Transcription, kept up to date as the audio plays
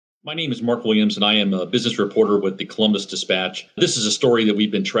My name is Mark Williams, and I am a business reporter with the Columbus Dispatch. This is a story that we've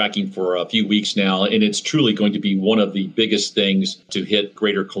been tracking for a few weeks now, and it's truly going to be one of the biggest things to hit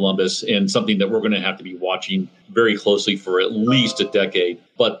Greater Columbus and something that we're going to have to be watching very closely for at least a decade.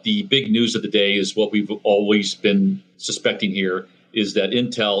 But the big news of the day is what we've always been suspecting here is that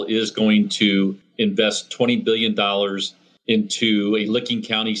Intel is going to invest $20 billion into a Licking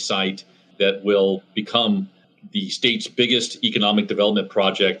County site that will become the state's biggest economic development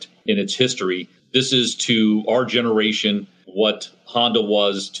project in its history. This is to our generation what Honda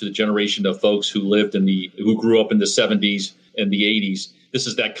was to the generation of folks who who grew up in the 70s and the 80s. This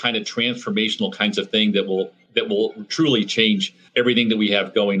is that kind of transformational kinds of thing that will truly change everything that we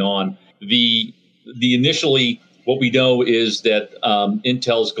have going on. The initially, what we know is that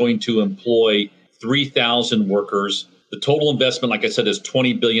Intel is going to employ 3,000 workers. The total investment, like I said, is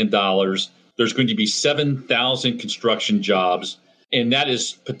 $20 billion. There's going to be 7,000 construction jobs, and that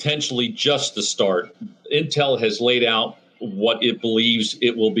is potentially just the start. Intel has laid out what it believes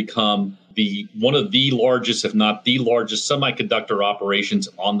it will become one of the largest, if not the largest, semiconductor operations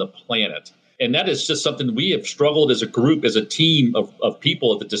on the planet. And that is just something we have struggled as a group, as a team of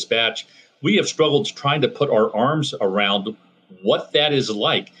people at the Dispatch. We have struggled trying to put our arms around what that is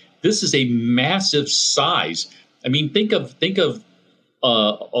like. This is a massive size. I mean, think of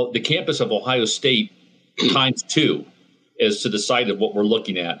the campus of Ohio State times two as to the site of what we're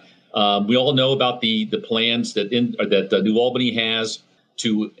looking at. We all know about the plans that New Albany has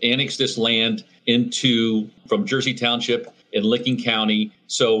to annex this land from Jersey Township and Licking County.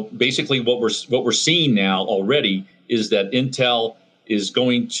 So basically, what we're seeing now already is that Intel is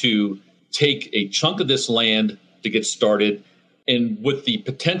going to take a chunk of this land to get started. And with the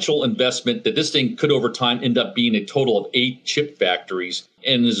potential investment that this thing could over time end up being a total of 8 chip factories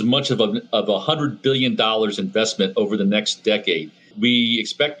and as much of $100 billion investment over the next decade. We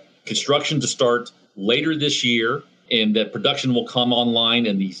expect construction to start later this year and that production will come online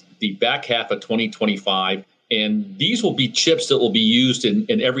in the back half of 2025. And these will be chips that will be used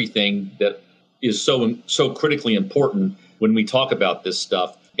in everything that is so critically important when we talk about this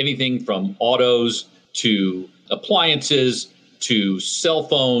stuff. Anything from autos to appliances to cell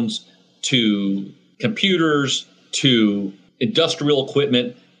phones, to computers, to industrial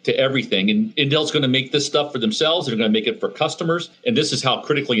equipment, to everything. And Intel's going to make this stuff for themselves. They're going to make it for customers. And this is how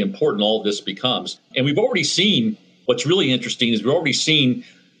critically important all of this becomes. And we've already seen, what's really interesting is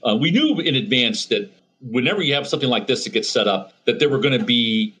we knew in advance that whenever you have something like this that gets set up, that there were going to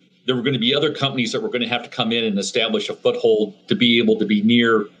be other companies that were going to have to come in and establish a foothold to be able to be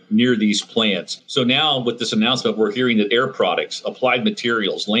near these plants. So now with this announcement, we're hearing that Air Products, Applied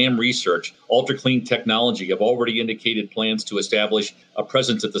Materials, Lam Research, Ultra Clean Technology have already indicated plans to establish a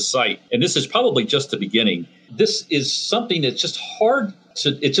presence at the site. And this is probably just the beginning. This is something that's just hard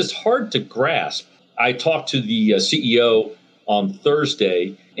to grasp. I talked to the CEO on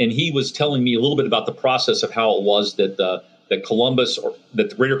Thursday, and he was telling me a little bit about the process of how it was that the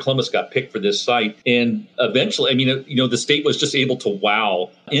Greater Columbus got picked for this site. And eventually, the state was just able to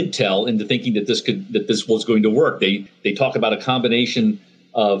wow Intel into thinking that this was going to work. They talk about a combination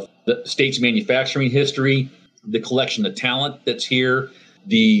of the state's manufacturing history, the collection of talent that's here,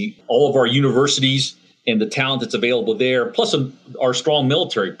 all of our universities and the talent that's available there, plus our strong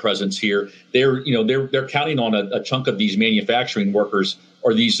military presence here. They're counting on a chunk of these manufacturing workers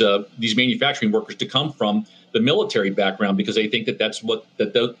or these manufacturing workers to come from the military background, because they think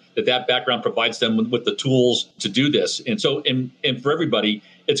that background provides them with the tools to do this. And so, and for everybody,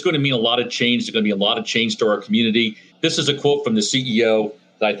 it's going to mean a lot of change. There's going to be a lot of change to our community. This is a quote from the CEO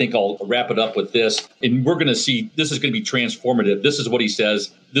that I think I'll wrap it up with this. And we're going to see, this is going to be transformative. This is what he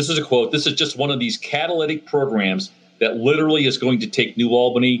says. This is a quote. This is just one of these catalytic programs that literally is going to take New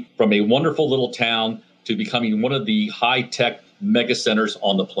Albany from a wonderful little town to becoming one of the high-tech mega centers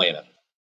on the planet.